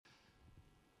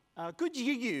Good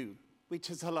you, which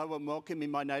is hello and welcome in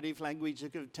my native language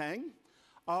of Tang.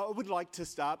 I would like to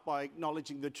start by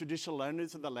acknowledging the traditional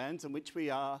owners of the lands in which we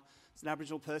are. As an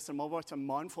Aboriginal person, I'm always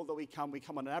mindful that we come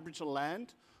on an Aboriginal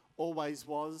land, always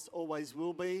was, always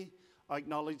will be. I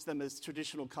acknowledge them as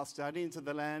traditional custodians of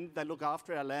the land. They look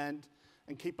after our land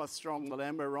and keep us strong, the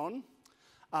land we're on.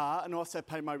 And also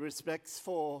pay my respects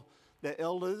for their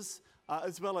elders,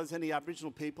 as well as any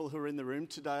Aboriginal people who are in the room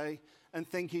today. And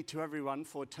thank you to everyone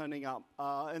for turning up.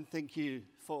 And thank you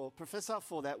for Professor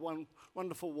for that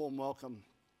wonderful warm welcome.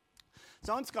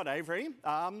 So I'm Scott Avery.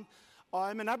 I'm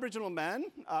an Aboriginal man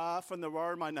from the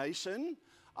Worimi Nation.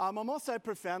 I'm also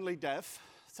profoundly deaf,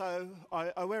 so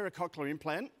I wear a cochlear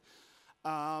implant.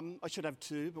 I should have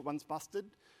two, but one's busted.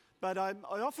 But I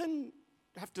often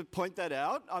have to point that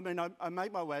out. I mean, I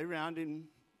make my way around in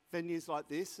venues like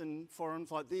this and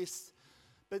forums like this.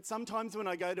 But sometimes when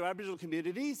I go to Aboriginal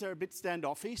communities, they're a bit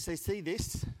standoffish. They see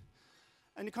this,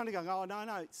 and you're kind of going, oh,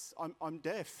 no, I'm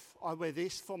deaf. I wear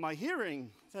this for my hearing.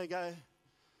 They go,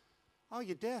 oh,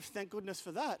 you're deaf. Thank goodness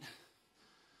for that.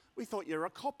 We thought you're a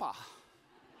copper.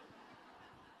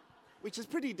 Which is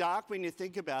pretty dark when you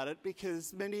think about it,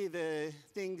 because many of the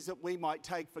things that we might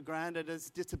take for granted as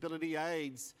disability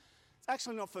aids, it's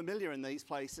actually not familiar in these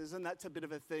places, and that's a bit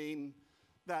of a theme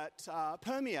that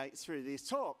permeates through this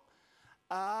talk.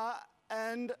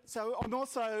 And so I'm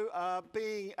also,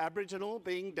 being Aboriginal,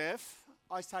 being deaf,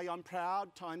 I say I'm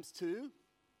proud times two.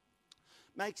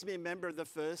 Makes me a member of the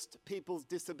first People's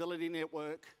Disability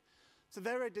Network. So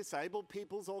they're a disabled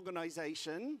people's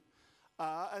organisation,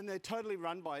 and they're totally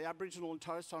run by Aboriginal and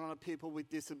Torres Strait Islander people with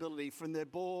disability, from their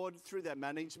board through their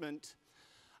management,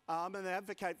 and they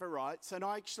advocate for rights. And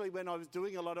I actually, when I was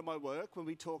doing a lot of my work, when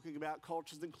we're talking about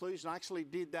cultures inclusion, I actually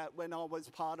did that when I was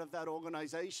part of that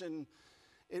organisation.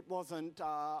 It wasn't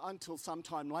until some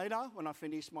time later, when I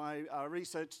finished my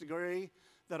research degree,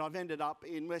 that I've ended up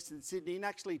in Western Sydney and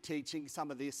actually teaching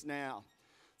some of this now.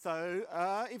 So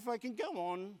if I can go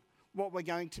on what we're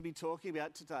going to be talking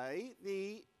about today,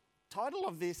 the title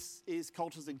of this is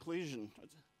Cultures Inclusion.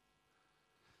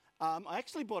 I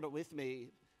actually brought it with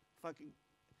me. But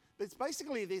it's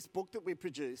basically this book that we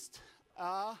produced.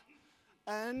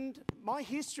 And my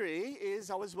history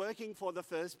is I was working for the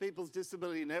first People's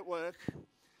Disability Network,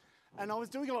 and I was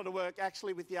doing a lot of work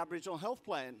actually with the Aboriginal Health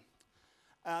Plan.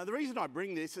 The reason I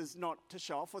bring this is not to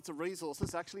show off what's a resource,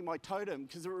 it's actually my totem,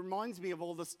 because it reminds me of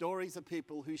all the stories of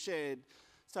people who shared.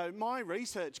 So my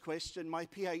research question, my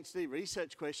PhD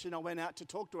research question, I went out to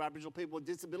talk to Aboriginal people with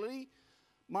disability.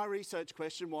 My research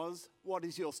question was, what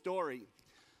is your story?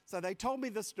 So they told me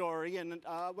the story, and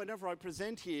whenever I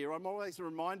present here, I'm always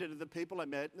reminded of the people I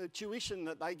met, the tuition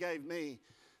that they gave me,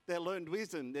 their learned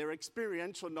wisdom, their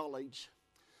experiential knowledge.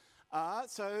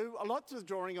 So a lot was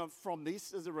drawing from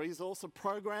this as a resource, a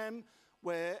program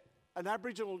where an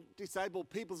Aboriginal disabled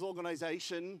people's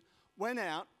organisation went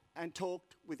out and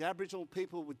talked with Aboriginal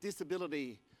people with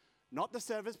disability, not the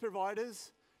service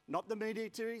providers, not the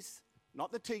mediators, not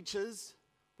the teachers.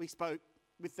 We spoke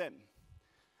with them,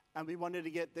 and we wanted to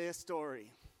get their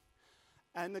story.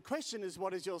 And the question is,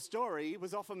 what is your story?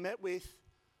 Was often met with,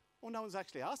 well, no one's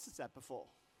actually asked us that before.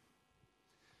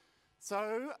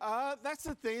 So that's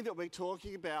the thing that we're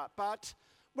talking about. But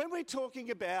when we're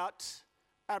talking about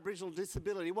Aboriginal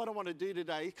disability, what I want to do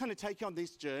today is kind of take you on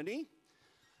this journey.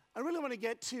 I really want to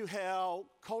get to how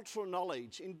cultural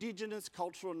knowledge, Indigenous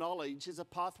cultural knowledge, is a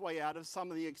pathway out of some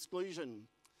of the exclusion.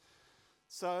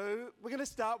 So we're going to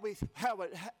start with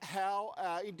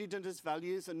how Indigenous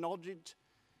values and knowledge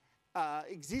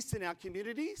exist in our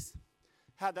communities,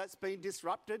 how that's been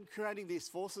disrupted, creating these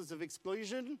forces of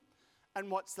exclusion, and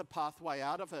what's the pathway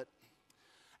out of it.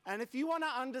 And if you want to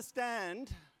understand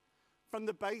from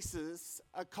the basis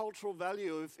a cultural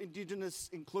value of Indigenous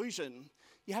inclusion,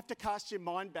 you have to cast your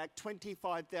mind back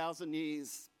 25,000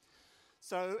 years.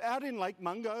 So out in Lake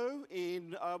Mungo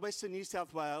in Western New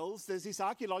South Wales, there's this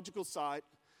archaeological site,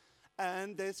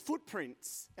 and there's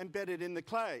footprints embedded in the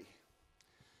clay.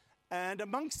 And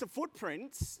amongst the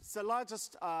footprints, it's the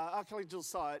largest archaeological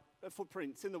site of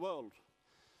footprints in the world.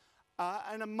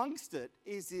 And amongst it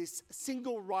is this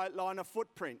single right line of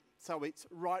footprint. So it's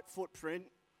right footprint,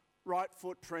 right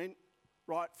footprint,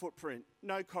 right footprint.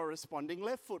 No corresponding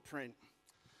left footprint.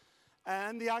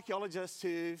 And the archaeologists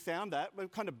who found that were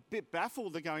kind of a bit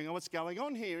baffled. They're going, oh, what's going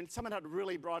on here? And someone had a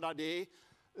really bright idea.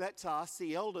 Let's ask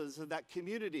the elders of that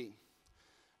community.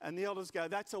 And the elders go,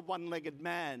 that's a one-legged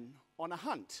man on a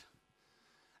hunt.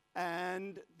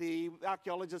 And the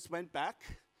archaeologists went back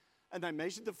and they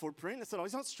measured the footprint. I said, oh,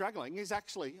 he's not struggling. He's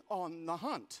actually on the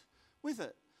hunt with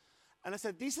it. And I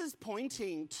said, this is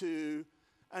pointing to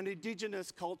an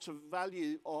Indigenous culture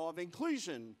value of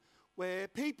inclusion, where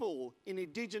people in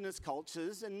Indigenous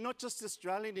cultures, and not just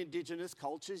Australian Indigenous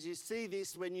cultures, you see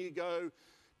this when you go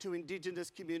to Indigenous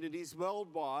communities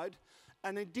worldwide,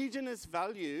 an Indigenous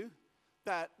value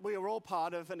that we are all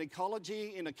part of an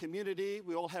ecology in a community,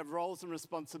 we all have roles and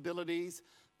responsibilities,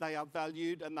 they are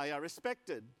valued and they are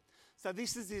respected. So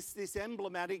this is this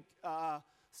emblematic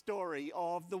story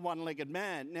of the one-legged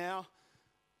man. Now,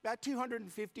 about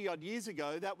 250 odd years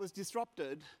ago, that was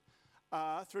disrupted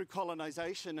through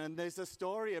colonisation, and there's a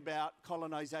story about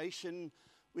colonisation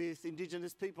with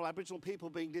Indigenous people, Aboriginal people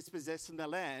being dispossessed from their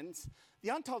lands. The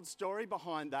untold story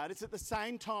behind that is at the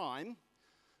same time,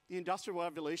 the Industrial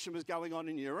Revolution was going on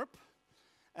in Europe,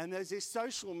 and there's this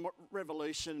social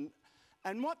revolution,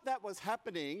 and what that was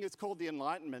happening is called the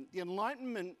Enlightenment. The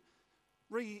Enlightenment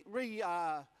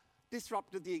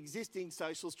disrupted the existing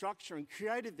social structure and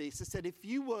created this. It said if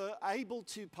you were able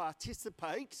to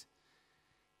participate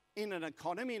in an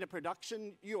economy, in a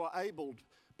production, you are abled.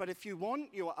 But if you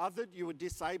weren't, you were othered, you were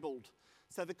disabled.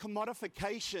 So the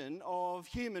commodification of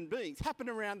human beings happened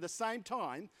around the same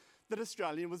time that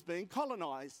Australia was being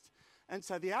colonised. And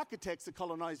so the architects of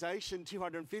colonisation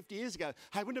 250 years ago,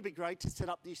 hey, wouldn't it be great to set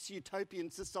up this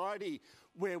utopian society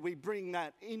where we bring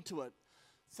that into it?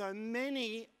 So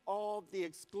many of the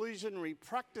exclusionary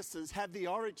practices have the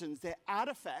origins, they're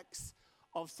artefacts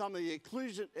of some of the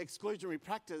exclusionary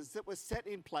practices that were set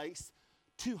in place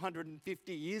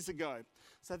 250 years ago.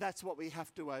 So that's what we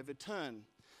have to overturn.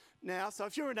 Now, so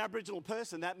if you're an Aboriginal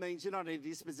person, that means you're not only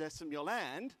dispossessed from your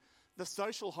land, the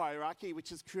social hierarchy,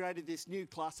 which has created this new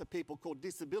class of people called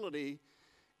disability,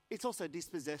 it's also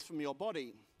dispossessed from your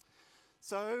body.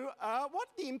 So what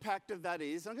the impact of that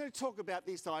is, I'm going to talk about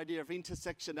this idea of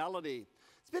intersectionality.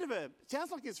 It's a bit of sounds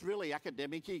like it's really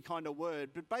academic-y kind of word,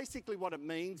 but basically what it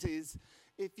means is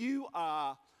if you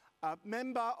are a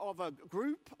member of a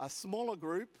group, a smaller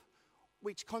group,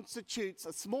 which constitutes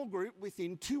a small group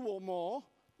within two or more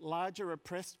larger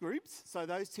oppressed groups, so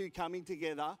those two coming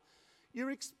together, you're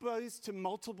exposed to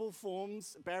multiple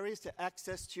forms, barriers to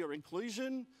access to your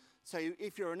inclusion. So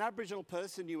if you're an Aboriginal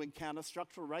person, you encounter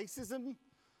structural racism.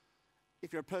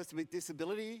 If you're a person with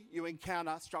disability, you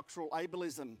encounter structural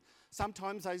ableism.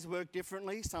 Sometimes those work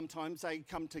differently, sometimes they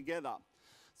come together.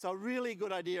 So a really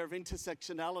good idea of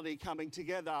intersectionality coming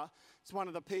together. It's one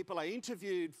of the people I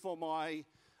interviewed for my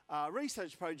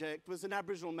research project was an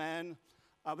Aboriginal man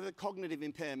with a cognitive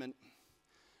impairment.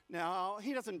 Now,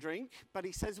 he doesn't drink, but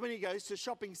he says when he goes to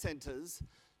shopping centres,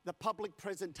 the public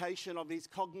presentation of his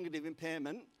cognitive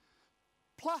impairment,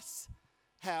 plus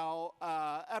how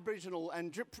Aboriginal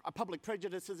and public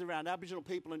prejudices around Aboriginal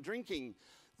people and drinking,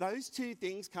 those two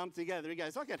things come together. He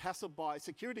goes, I get hassled by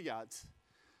security guards.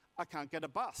 I can't get a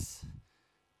bus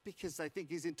because they think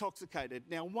he's intoxicated.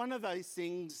 Now, one of those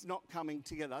things not coming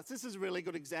together. So this is a really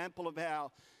good example of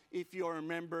how, if you're a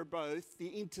member of both, the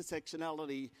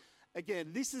intersectionality. Again,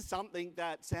 this is something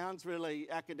that sounds really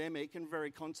academic and very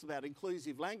conscious about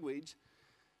inclusive language.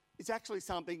 It's actually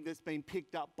something that's been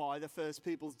picked up by the First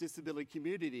Peoples disability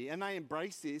community, and they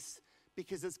embrace this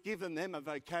because it's given them a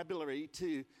vocabulary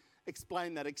to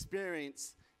explain that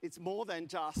experience. It's more than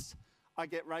just, I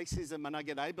get racism and I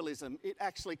get ableism. It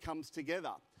actually comes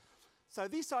together. So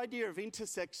this idea of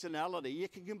intersectionality, you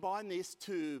can combine this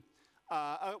to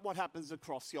what happens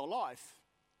across your life.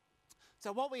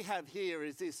 So what we have here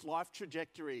is this life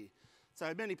trajectory.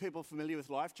 So many people are familiar with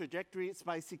life trajectory. It's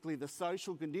basically the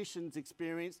social conditions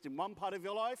experienced in one part of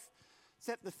your life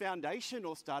set the foundation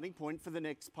or starting point for the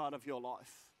next part of your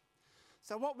life.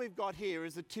 So what we've got here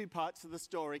is the two parts of the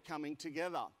story coming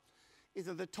together. Is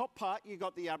at the top part, you've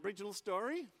got the Aboriginal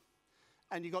story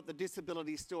and you've got the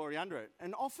disability story under it.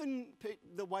 And often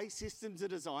the way systems are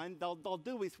designed, they'll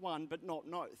deal with one but not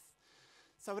both.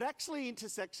 So it actually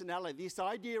intersectionality, this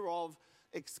idea of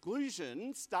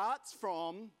exclusion starts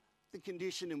from the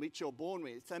condition in which you're born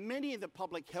with. So many of the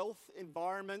public health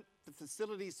environment, the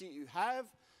facilities that you have,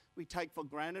 we take for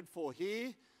granted for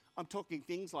here. I'm talking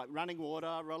things like running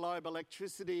water, reliable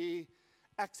electricity,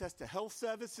 access to health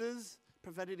services,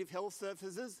 preventative health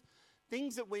services,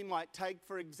 things that we might take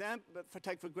for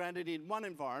granted in one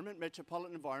environment,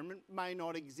 metropolitan environment, may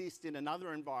not exist in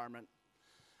another environment.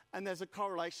 And there's a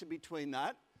correlation between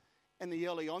that and the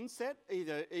early onset.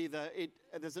 Either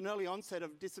there's an early onset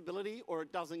of disability or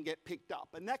it doesn't get picked up.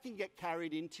 And that can get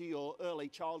carried into your early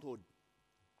childhood.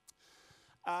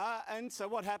 And so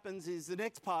what happens is the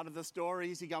next part of the story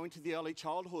is you go into the early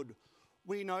childhood.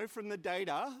 We know from the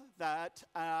data that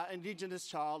an Indigenous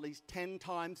child is 10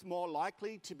 times more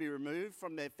likely to be removed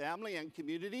from their family and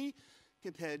community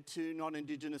compared to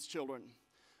non-Indigenous children.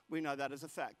 We know that as a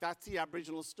fact. That's the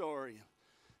Aboriginal story.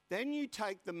 Then you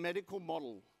take the medical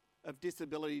model of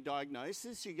disability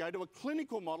diagnosis, you go to a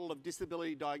clinical model of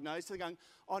disability diagnosis, going,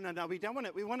 oh no, we don't want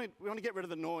it. We want to get rid of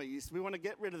the noise. We want to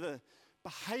get rid of the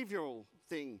behavioural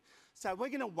thing. So we're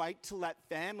going to wait till that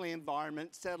family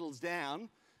environment settles down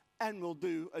and we'll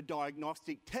do a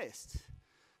diagnostic test.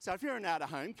 So if you're in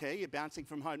out-of-home care, you're bouncing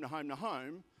from home to home to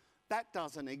home, that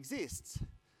doesn't exist.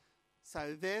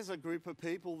 So there's a group of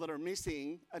people that are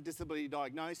missing a disability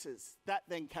diagnosis. That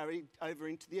then carried over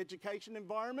into the education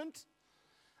environment.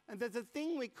 And there's a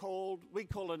thing we call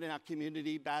it in our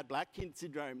community bad black kid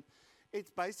syndrome.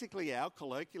 It's basically our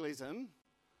colloquialism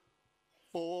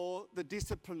for the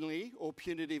disciplinary or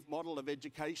punitive model of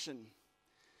education.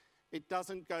 It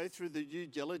doesn't go through the due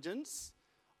diligence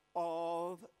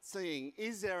of seeing,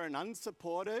 is there an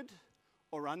unsupported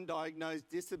or undiagnosed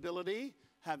disability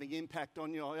having impact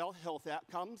on your health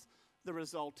outcomes? The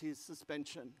result is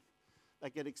suspension. They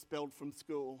get expelled from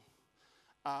school.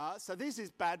 So this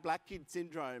is bad black kid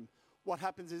syndrome. What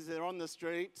happens is they're on the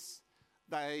streets,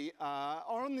 they are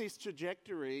on this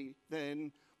trajectory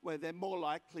then where they're more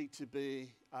likely to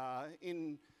be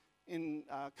come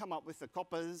up with the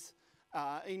coppers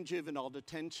in juvenile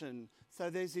detention. So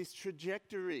there's this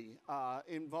trajectory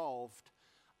involved.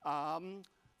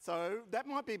 So that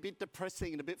might be a bit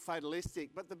depressing and a bit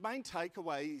fatalistic, but the main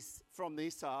takeaways from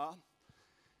this are,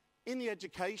 in the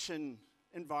education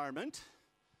environment,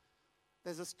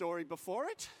 there's a story before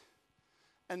it,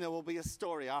 and there will be a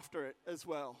story after it as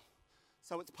well.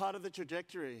 So it's part of the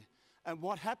trajectory. And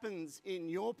what happens in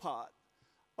your part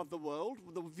of the world,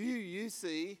 the view you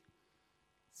see,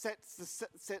 sets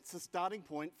the starting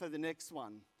point for the next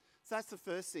one. So that's the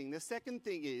first thing. The second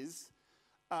thing is,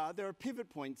 there are pivot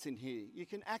points in here. You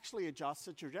can actually adjust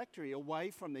the trajectory away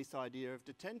from this idea of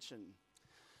detention.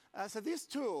 So this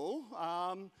tool,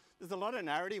 there's a lot of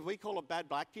narrative. We call it bad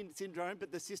black kid syndrome,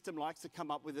 but the system likes to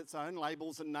come up with its own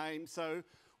labels and names. So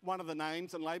one of the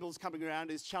names and labels coming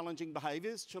around is challenging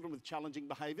behaviours, children with challenging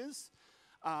behaviours.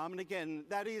 And again,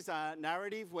 that is a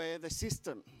narrative where the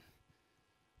system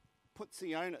puts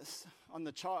the onus on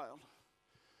the child.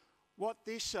 What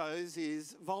this shows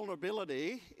is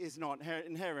vulnerability is not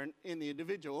inherent in the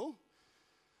individual.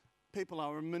 People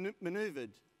are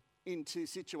manoeuvred into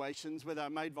situations where they're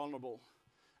made vulnerable,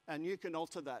 and you can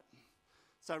alter that.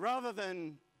 So rather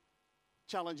than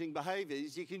challenging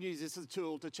behaviours, you can use this as a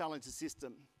tool to challenge the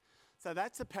system. So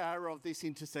that's the power of this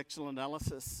intersectional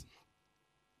analysis.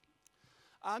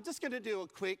 I'm just going to do a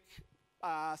quick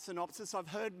synopsis. I've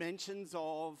heard mentions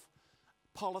of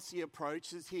policy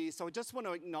approaches here, so I just want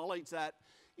to acknowledge that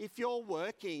if you're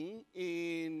working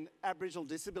in Aboriginal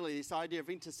disability, this idea of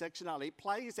intersectionality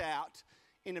plays out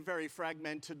in a very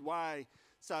fragmented way.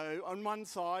 So on one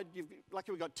side,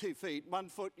 luckily we've got 2 feet. One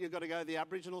foot you've got to go to the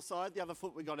Aboriginal side, the other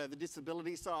foot we've got to the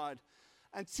disability side.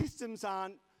 And systems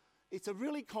it's a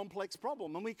really complex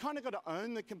problem, and we kind of got to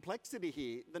own the complexity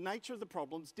here. The nature of the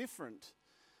problem's different.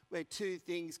 We're 2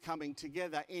 things coming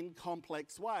together in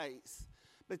complex ways.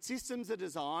 But systems are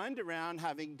designed around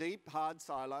having deep, hard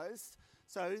silos.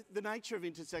 So the nature of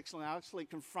intersectional actually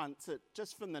confronts it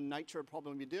just from the nature of the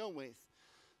problem you're dealing with.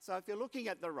 So if you're looking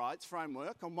at the rights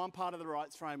framework, on one part of the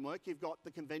rights framework, you've got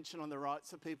the Convention on the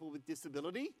Rights of People with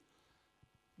Disability.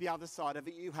 The other side of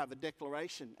it, you have a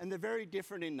declaration. And they're very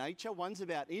different in nature. One's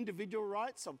about individual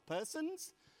rights of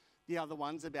persons. The other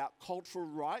one's about cultural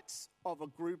rights of a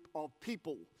group of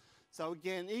people. So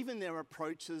again, even their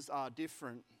approaches are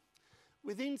different.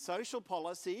 Within social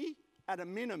policy, at a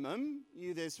minimum,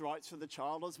 there's rights for the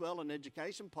child as well and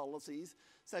education policies.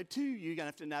 So 2 you're going to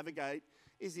have to navigate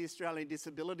is the Australian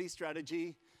Disability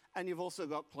Strategy, and you've also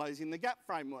got Closing the Gap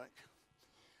framework.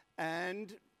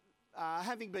 And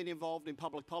having been involved in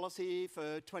public policy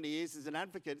for 20 years as an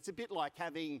advocate, it's a bit like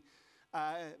having,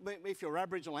 if you're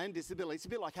Aboriginal and disability, it's a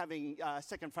bit like having a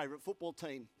second favourite football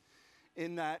team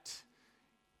in that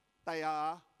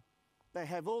they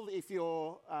have all, if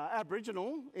you're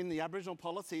Aboriginal, in the Aboriginal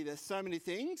policy, there's so many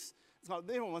things. It's like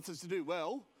everyone wants us to do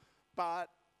well, but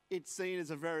it's seen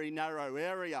as a very narrow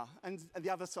area. And the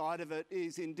other side of it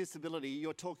is in disability.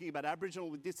 You're talking about Aboriginal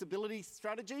with disability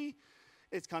strategy.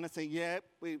 It's kind of saying, yeah,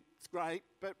 it's great,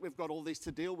 but we've got all this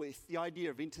to deal with. The idea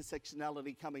of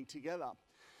intersectionality coming together.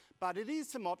 But it is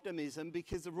some optimism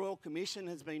because the Royal Commission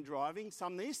has been driving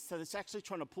some of this, so it's actually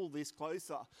trying to pull this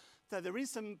closer. So there is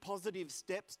some positive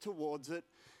steps towards it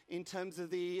in terms of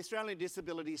the Australian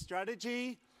Disability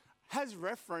Strategy has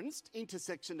referenced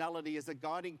intersectionality as a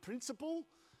guiding principle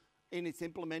in its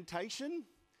implementation.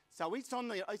 So it's on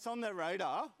the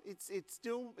radar. It's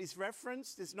still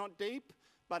referenced. It's not deep,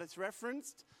 but it's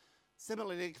referenced.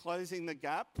 Similarly, Closing the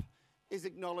Gap is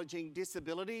acknowledging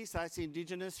disability, so it's the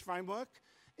Indigenous framework.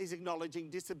 is acknowledging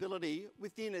disability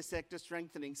within a sector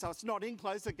strengthening. So it's not in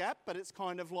Close the Gap, but it's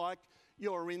kind of like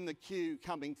you're in the queue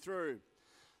coming through.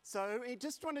 So I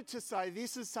just wanted to say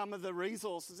this is some of the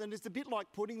resources, and it's a bit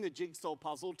like putting the jigsaw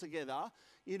puzzle together.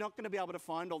 You're not going to be able to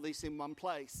find all this in one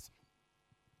place.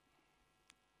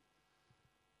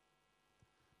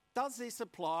 Does this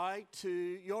apply to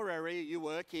your area you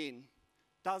work in?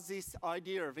 Does this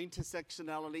idea of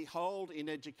intersectionality hold in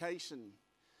education?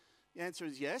 The answer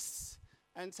is yes.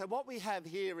 And so what we have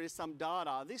here is some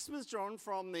data. This was drawn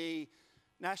from the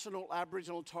National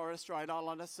Aboriginal and Torres Strait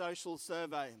Islander Social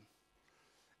Survey.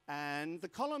 And the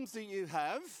columns that you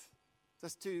have,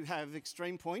 just to have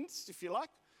extreme points, if you like,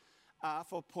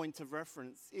 for points of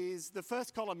reference, is the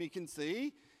first column you can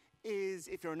see is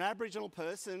if you're an Aboriginal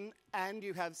person and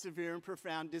you have severe and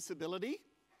profound disability.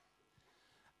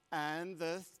 And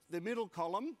the middle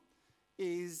column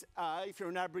is if you're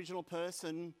an Aboriginal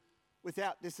person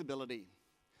without disability.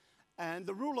 And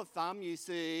the rule of thumb you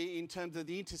see in terms of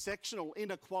the intersectional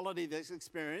inequality that's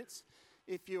experienced,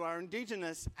 if you are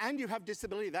Indigenous and you have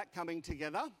disability, that coming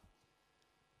together,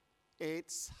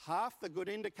 it's half the good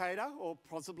indicator or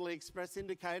possibly expressed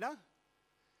indicator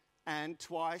and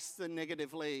twice the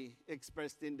negatively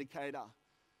expressed indicator.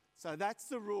 So that's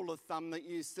the rule of thumb that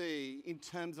you see in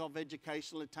terms of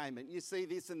educational attainment. You see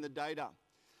this in the data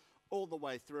all the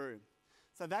way through.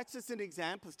 So that's just an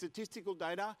example of statistical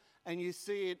data, and you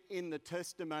see it in the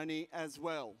testimony as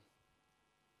well.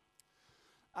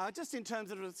 Just in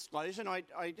terms of disclosure,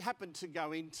 I happened to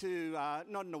go into,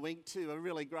 not in a wink, to a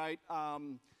really great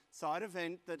side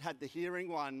event that had the hearing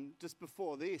one just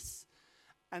before this.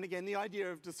 And again, the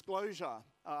idea of disclosure.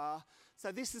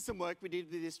 So this is some work we did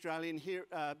with the Australian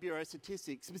Bureau of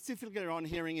Statistics, specifically on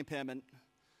hearing impairment.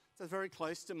 So it's very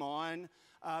close to mine.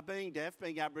 Being deaf,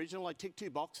 being Aboriginal, I tick 2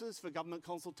 boxes for government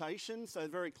consultation, so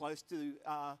very close to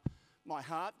my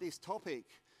heart, this topic.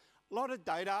 A lot of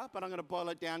data, but I'm going to boil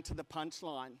it down to the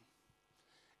punchline.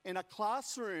 In a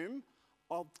classroom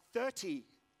of 30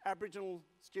 Aboriginal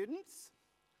students,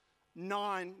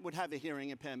 9 would have a hearing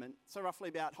impairment. So roughly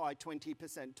about high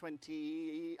 20%,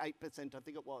 28% I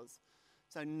think it was.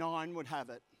 So 9 would have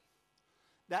it.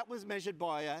 That was measured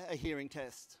by a hearing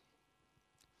test.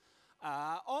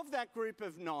 Of that group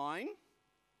of 9,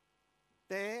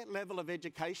 their level of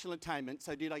educational attainment,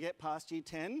 so did I get past year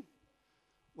 10,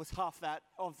 was half that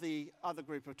of the other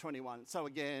group of 21. So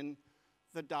again,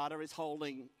 the data is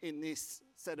holding in this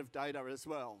set of data as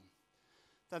well.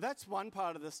 So that's one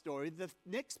part of the story. The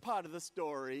next part of the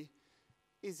story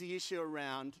is the issue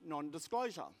around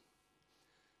non-disclosure.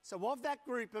 So of that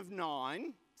group of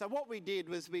 9, so what we did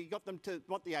was we got them to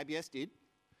what the ABS did.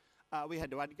 We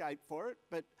had to advocate for it,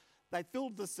 but they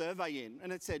filled the survey in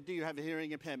and it said, do you have a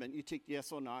hearing impairment? You ticked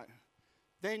yes or no.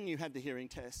 Then you had the hearing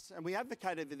test. And we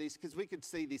advocated for this because we could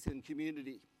see this in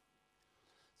community.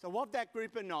 So of that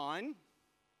group of 9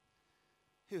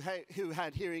 who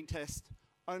had hearing tests,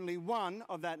 only 1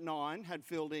 of that 9 had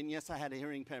filled in, yes, I had a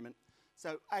hearing impairment.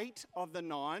 So 8 of the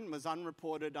 9 was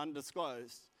unreported,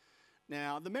 undisclosed.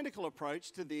 Now, the medical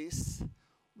approach to this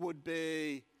would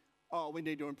be, we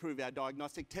need to improve our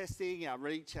diagnostic testing, our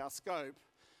reach, our scope.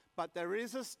 But there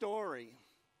is a story,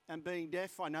 and being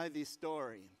deaf, I know this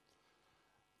story.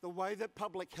 The way that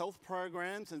public health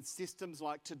programs and systems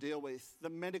like to deal with the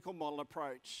medical model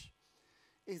approach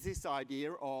is this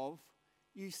idea of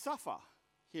you suffer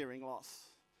hearing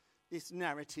loss, this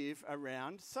narrative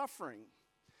around suffering.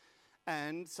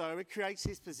 And so it creates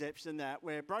this perception that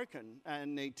we're broken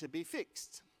and need to be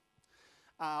fixed.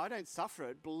 I don't suffer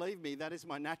it. Believe me, that is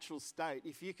my natural state.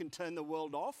 If you can turn the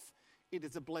world off, it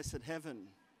is a blessed heaven.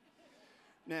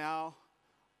 Now,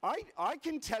 I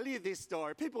can tell you this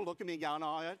story. People look at me going,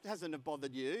 it hasn't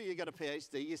bothered you. You got a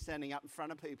PhD, you're standing up in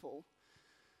front of people.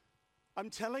 I'm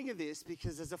telling you this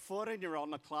because there's a 14-year-old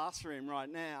in a classroom right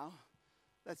now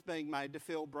that's being made to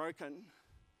feel broken.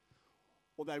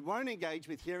 Or they won't engage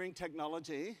with hearing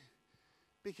technology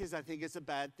because they think it's a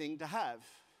bad thing to have.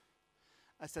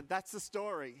 I said, that's the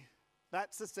story.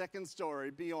 That's the second story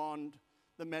beyond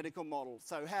the medical model.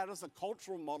 So how does a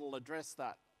cultural model address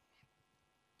that?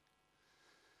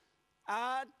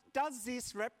 Does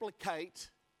this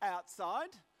replicate outside?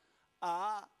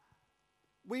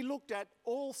 We looked at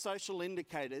all social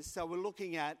indicators. So we're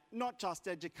looking at not just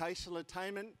educational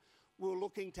attainment, we're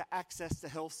looking to access to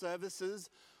health services.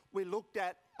 We looked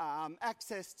at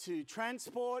access to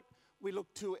transport. We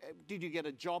looked to, did you get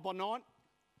a job or not?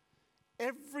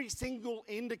 Every single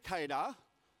indicator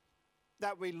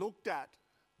that we looked at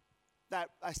that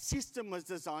a system was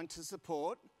designed to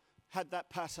support had that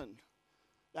pattern,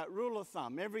 that rule of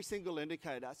thumb, every single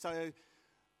indicator. So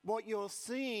what you're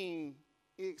seeing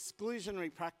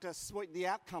exclusionary practice, what the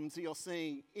outcomes that you're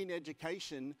seeing in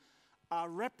education are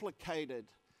replicated.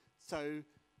 So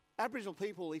Aboriginal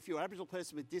people, if you're an Aboriginal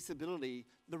person with disability,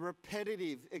 the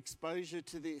repetitive exposure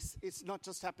to this, it's not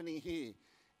just happening here.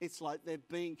 It's like they're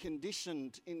being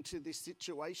conditioned into this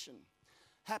situation.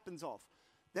 Happens off.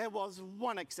 There was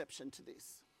one exception to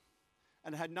this,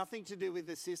 and it had nothing to do with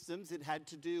the systems. It had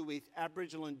to do with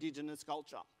Aboriginal Indigenous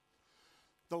culture.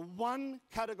 The one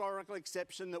categorical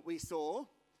exception that we saw,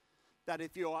 that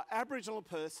if you're an Aboriginal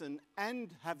person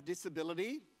and have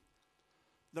disability,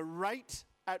 the rate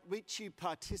at which you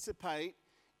participate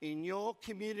in your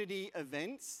community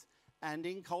events and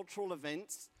in cultural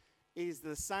events is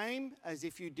the same as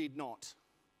if you did not.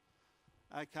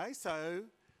 Okay, so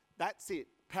that's it.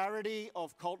 Parity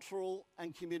of cultural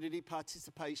and community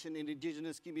participation in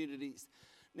Indigenous communities.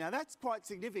 Now that's quite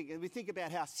significant. We think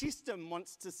about how system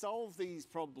wants to solve these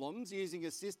problems using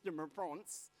a system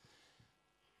response.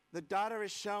 The data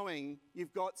is showing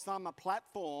you've got a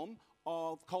platform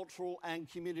of cultural and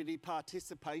community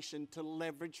participation to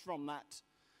leverage from that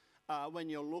when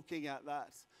you're looking at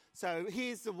that. So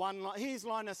here's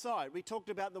line of sight. We talked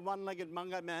about the one-legged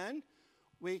Mungo man.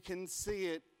 We can see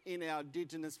it in our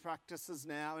Indigenous practices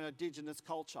now, in our Indigenous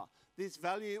culture. This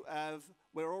value of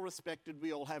we're all respected,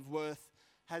 we all have worth,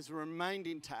 has remained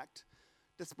intact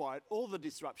despite all the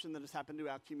disruption that has happened to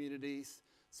our communities.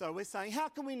 So we're saying, how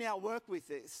can we now work with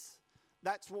this?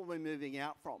 That's what we're moving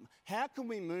out from. How can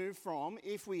we move from,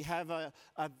 if we have a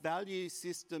value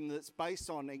system that's based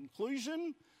on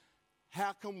inclusion,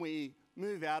 how can we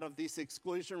move out of this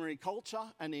exclusionary culture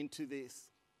and into this?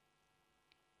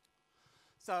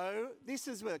 So this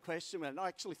is where the question went. I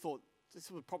actually thought this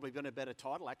would probably been a better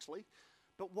title, actually.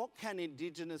 But what can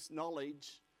Indigenous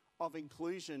knowledge of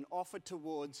inclusion offer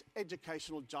towards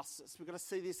educational justice? We've got to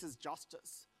see this as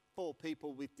justice for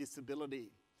people with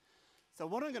disability. So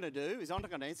what I'm going to do is I'm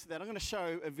not going to answer that. I'm going to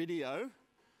show a video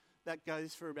that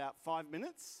goes for about 5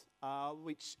 minutes,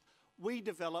 which we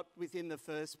developed within the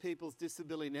First Peoples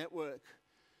Disability Network.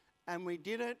 And we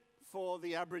did it for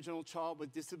the Aboriginal child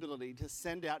with disability to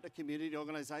send out to community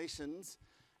organisations,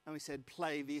 and we said,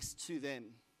 play this to them.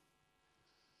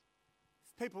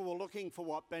 If people were looking for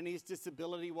what Benny's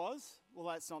disability was, well,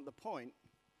 that's not the point.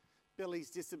 Billy's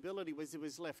disability was he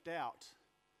was left out.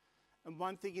 And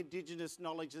one thing Indigenous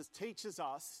knowledge teaches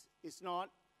us is not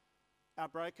our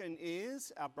broken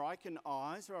ears, our broken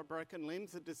eyes, or our broken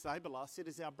limbs that disable us. It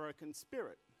is our broken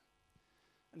spirit.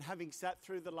 And having sat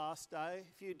through the last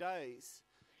few days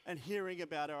and hearing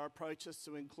about our approaches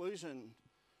to inclusion,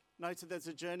 note that there's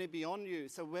a journey beyond you.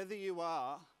 So whether you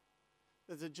are,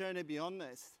 there's a journey beyond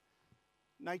this.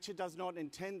 Nature does not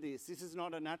intend this. This is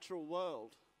not a natural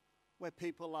world where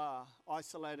people are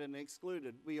isolated and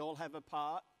excluded. We all have a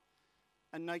part.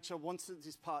 And nature wants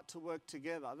this part to work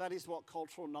together. That is what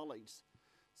cultural knowledge.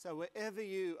 So wherever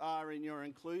you are in your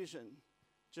inclusion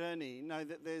journey, know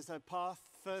that there's a path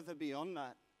further beyond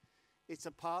that. It's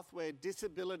a path where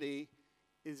disability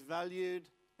is valued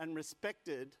and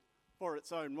respected for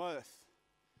its own worth.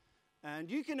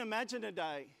 And you can imagine a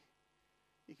day,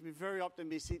 you can be very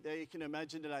optimistic there, you can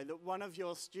imagine a day that one of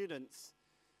your students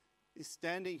is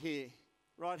standing here,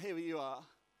 right here where you are,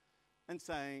 and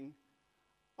saying,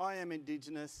 I am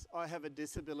Indigenous, I have a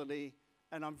disability,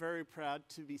 and I'm very proud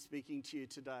to be speaking to you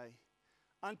today.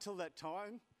 Until that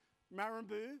time,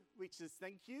 Maramboo, which is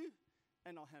thank you,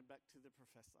 and I'll hand back to the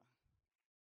professor.